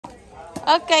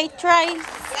Okay, try.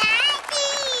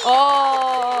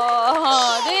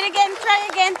 Oh, do it again. Try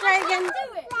again. Try again.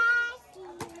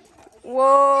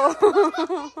 Whoa.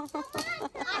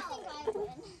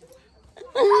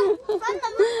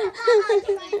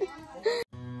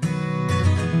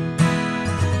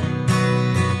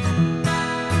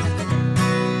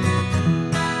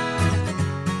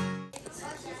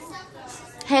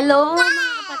 Hello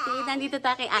mga kapatid. Nandito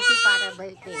tayo kay Ate Farah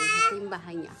birthday. Ito yung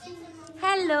bahay niya.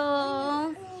 Hello.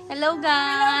 Hello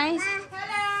guys.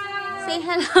 Say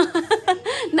hello.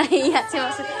 Nahiya si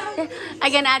Masu. I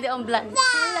can add it on vlog.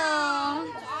 Hello.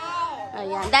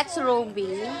 Ayan. That's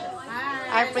Roby.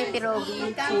 Our pretty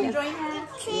Roby.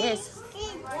 Yes.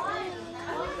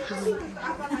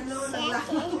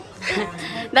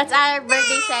 That's our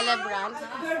birthday celebrant.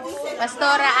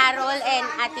 Pastora, Aroline, and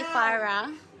Ate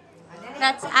Farah.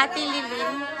 That's Ate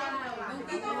Lilin.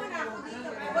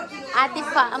 Ate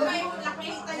Fam.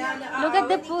 Look at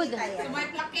the food.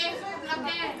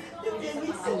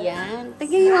 Ayan.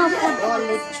 Tignan yung mga food. Oh,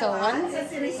 lechon.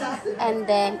 And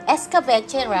then,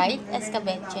 escabeche, right?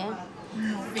 Escabeche.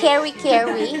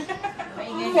 Curry.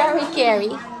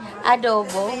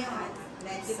 Adobo.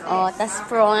 Oh, tas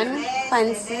prawn,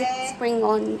 pancit, spring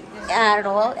on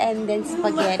roll, and then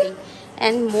spaghetti.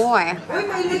 And more.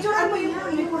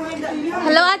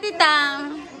 Hello, Ate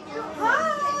Tang.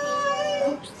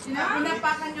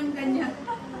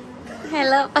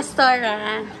 Hello,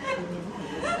 Pastora.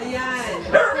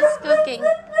 Who's cooking?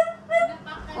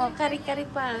 Oh, kari-kari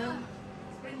pa.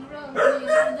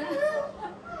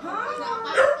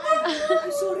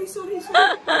 Sorry.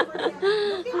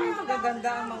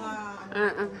 Magaganda ang mga...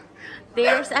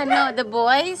 There's, the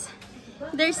boys.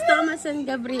 There's Thomas and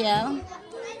Gabriel.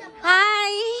 Hi!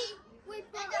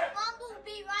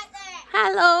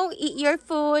 Hello, eat your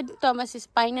food. Thomas is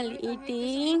finally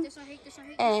eating.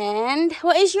 And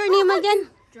what is your name again?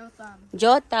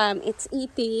 Jotam. It's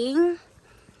eating.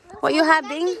 What are you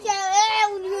having?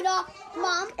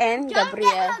 And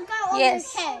Gabriel.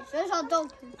 Yes.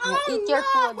 Eat your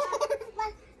food.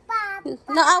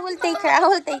 No, I will take her.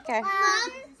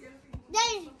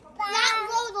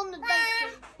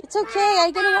 It's okay.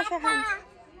 I'm gonna wash your hands.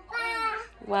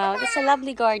 Wow, that's a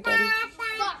lovely garden.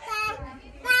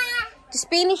 Just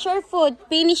finish your food.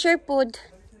 Don't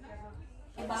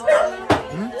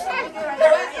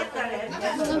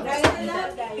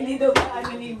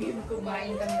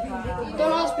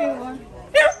ask me more.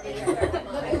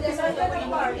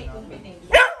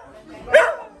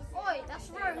 Oi, that's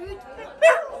rude.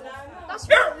 That's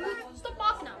rude. Stop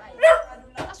barking at me.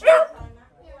 That's rude.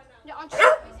 Yeah, I'm just...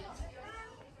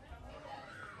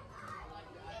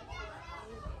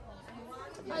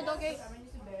 Hi, doggy.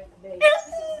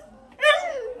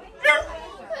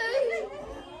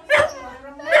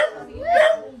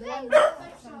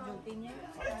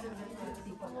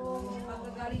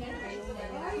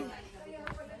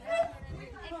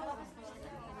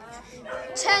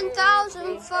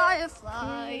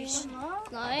 Fireflies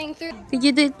flying through. Did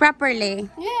you do it properly?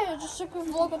 Yeah, just took a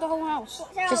vlog of the whole house.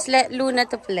 Just let Luna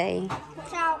to play.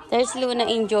 There's Luna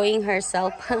enjoying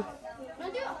herself. You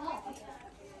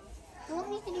want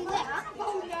me to do that?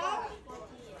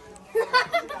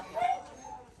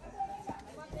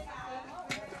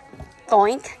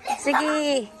 Toink.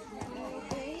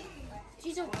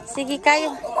 Sige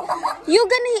kayo. You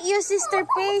gonna hit your sister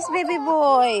face, baby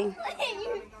boy.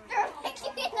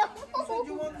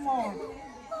 You want more?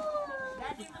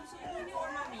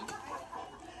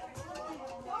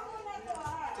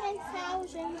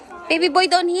 Baby boy,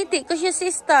 don't hit it, cause your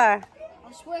sister.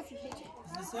 I swear if you hit it.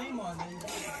 It's the same one I give to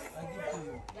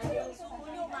you.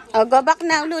 Oh, go back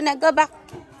now, Luna. Go back.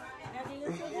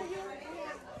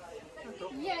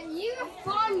 Yeah, you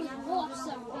finally bought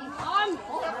something. I'm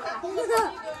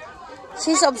not.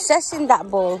 She's obsessed in that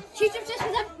bowl. She's obsessed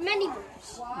with the many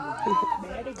balls.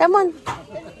 Come on.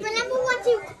 Remember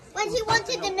when she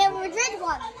wanted the Madrid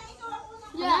one?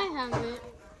 Yeah, I have it.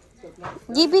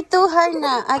 Give it to her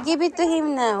now. I give it to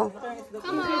him now.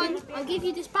 Come on, I'll give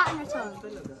you this pattern return.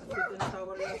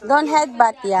 Don't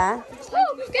headbutt, yeah?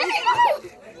 Oh, get it out!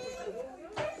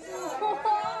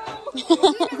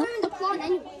 You're not ruin the plant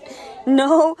anyway.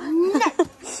 No.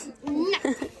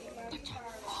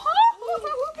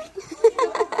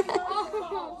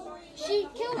 She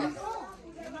killed it.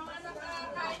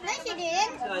 No, she did.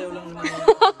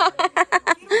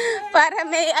 Para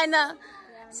may ano.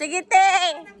 Sige, te.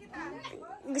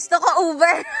 Gusto ko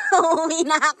Uber. Uuwi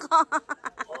na ako.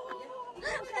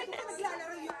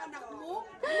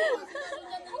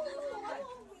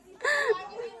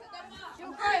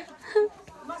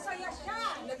 Masaya siya.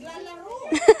 Naglalaro.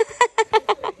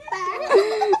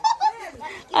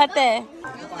 Ate.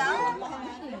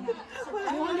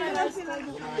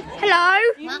 Hello?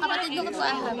 Mga kapatid ko po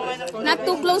Not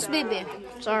too close, baby.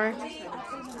 Sorry.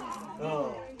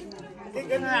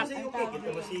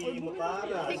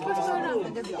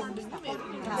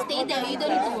 Stay there, you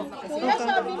don't need to walk.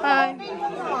 Hi.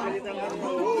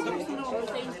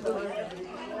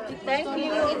 Thank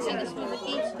you.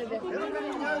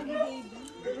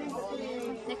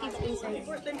 The kids inside.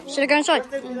 Should I go inside?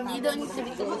 You don't need to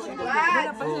be close.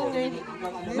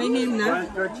 May name na?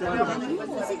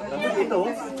 Ito.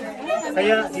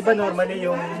 Kaya iba normally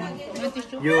yung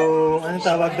anong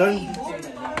tawag doon?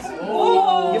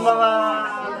 Yung mga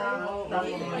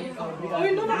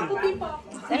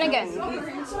Then again.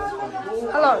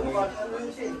 Hello.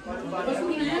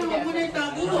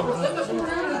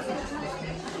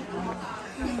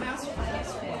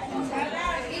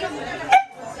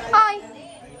 Hi.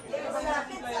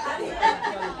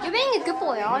 You're being a good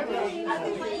boy, aren't you?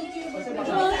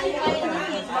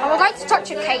 I would like to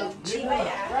touch a cage.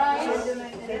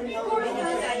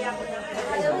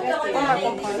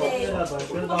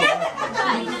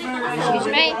 Excuse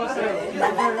me.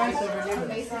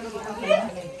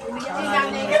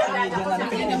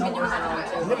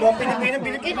 Hindi mo,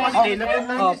 Pilipino kasi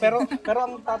Oh, pero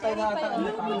ang tatay na ata.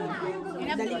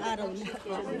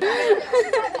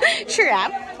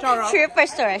 Shurap. Shurap,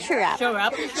 Pastora. Shurap.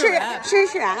 Shurap.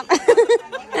 Shurap.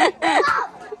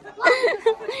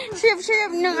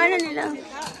 Shurap ng ano nila.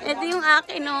 Ito yung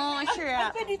akin, no.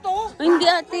 Shurap. Hindi,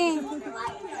 ate.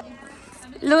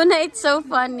 Luna, it's so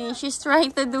funny. She's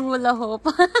trying to do hula hoop.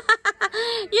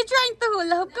 You're trying to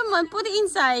hula hoop. Come on, put it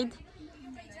inside.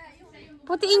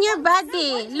 Put it in your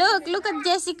body. Look at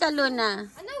Jessica, Luna.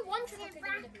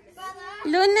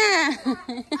 Luna.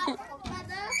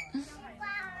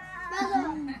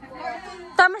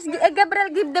 Thomas, Gabriel,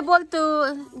 give the ball to...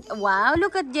 Wow,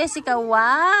 look at Jessica.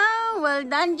 Wow, well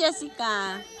done,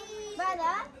 Jessica.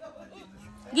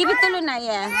 Give it to Luna,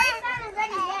 yeah.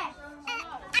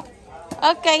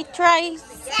 Okay, try.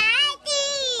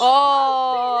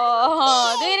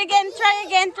 Oh, do it again. Try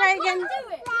again.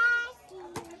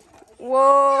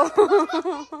 Whoa.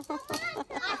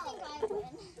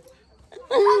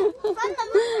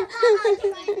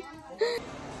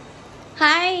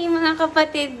 Hi mga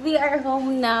kapatid, we are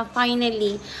home na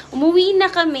finally. Umuwi na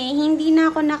kami, hindi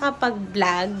na ako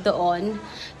nakapag-vlog doon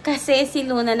kasi si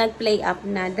Luna nag-play up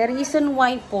na. The reason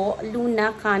why po,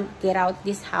 Luna can't get out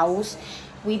this house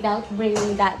without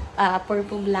bringing that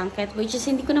purple blanket, which is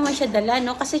hindi ko naman siya dala,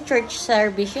 no? Kasi church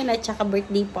service yun at saka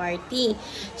birthday party.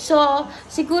 So,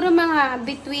 siguro mga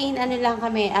between, ano lang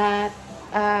kami,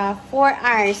 4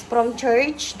 hours from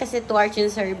church, kasi 2 hours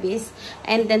yung service,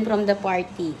 and then from the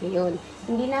party. Yun.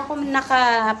 Hindi na ako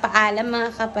nakapaalam mga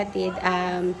kapatid,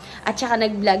 at saka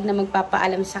nag-vlog na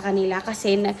magpapaalam sa kanila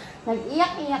kasi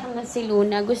nag-iyak-iyak na si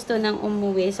Luna, gusto nang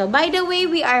umuwi. So, by the way,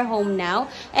 we are home now.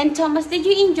 And Thomas, did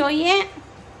you enjoy it?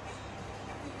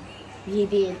 He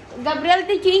did. Gabriel,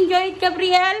 did you enjoy it,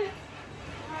 Gabriel?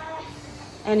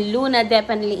 And Luna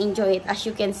definitely enjoy it, as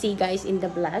you can see guys in the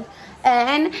vlog.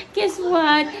 And guess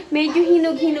what? Medyo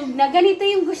hinog-hinog na. Ganito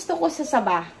yung gusto ko sa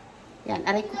saba. Yan,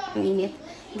 aray ko, ang init.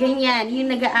 Ganyan, yung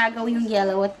nag-aagaw yung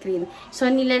yellow at green. So,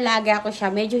 nilalaga ko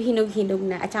siya. Medyo hinog-hinog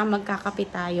na. At saka magkakape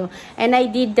tayo. And I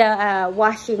did the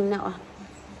washing na. Oh.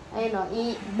 Ayun o,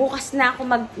 bukas na ako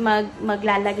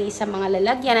maglalagay sa mga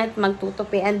lalagyan at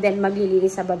magtutupi and then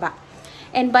maglilinis sa baba.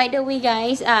 And by the way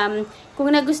guys,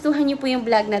 kung nagustuhan niyo po yung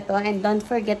vlog na to, and don't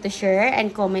forget to share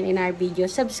and comment in our video.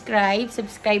 Subscribe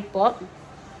po.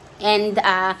 And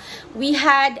we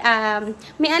had,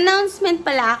 may announcement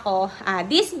pala ako.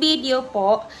 This video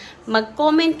po,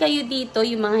 mag-comment kayo dito.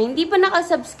 Yung mga hindi pa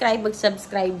nakasubscribe,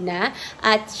 mag-subscribe na.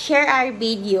 At share our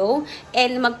video.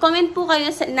 And mag-comment po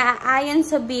kayo na ayon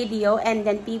sa video. And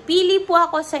then pipili po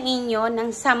ako sa inyo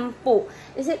ng 10.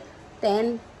 Is it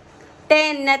 10?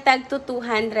 10 na tag to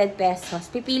 200 pesos.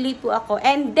 Pipili po ako.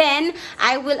 And then,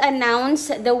 I will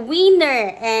announce the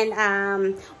winner and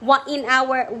in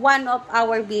one of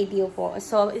our video po.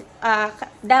 So,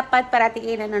 dapat parating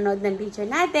kayo nanonood ng video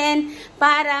natin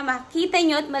para makita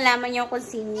nyo at malaman nyo kung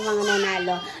sino yung mga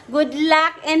nanalo. Good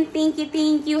luck and thank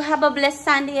you. Have a blessed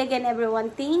Sunday again,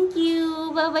 everyone. Thank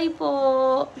you. Bye-bye po.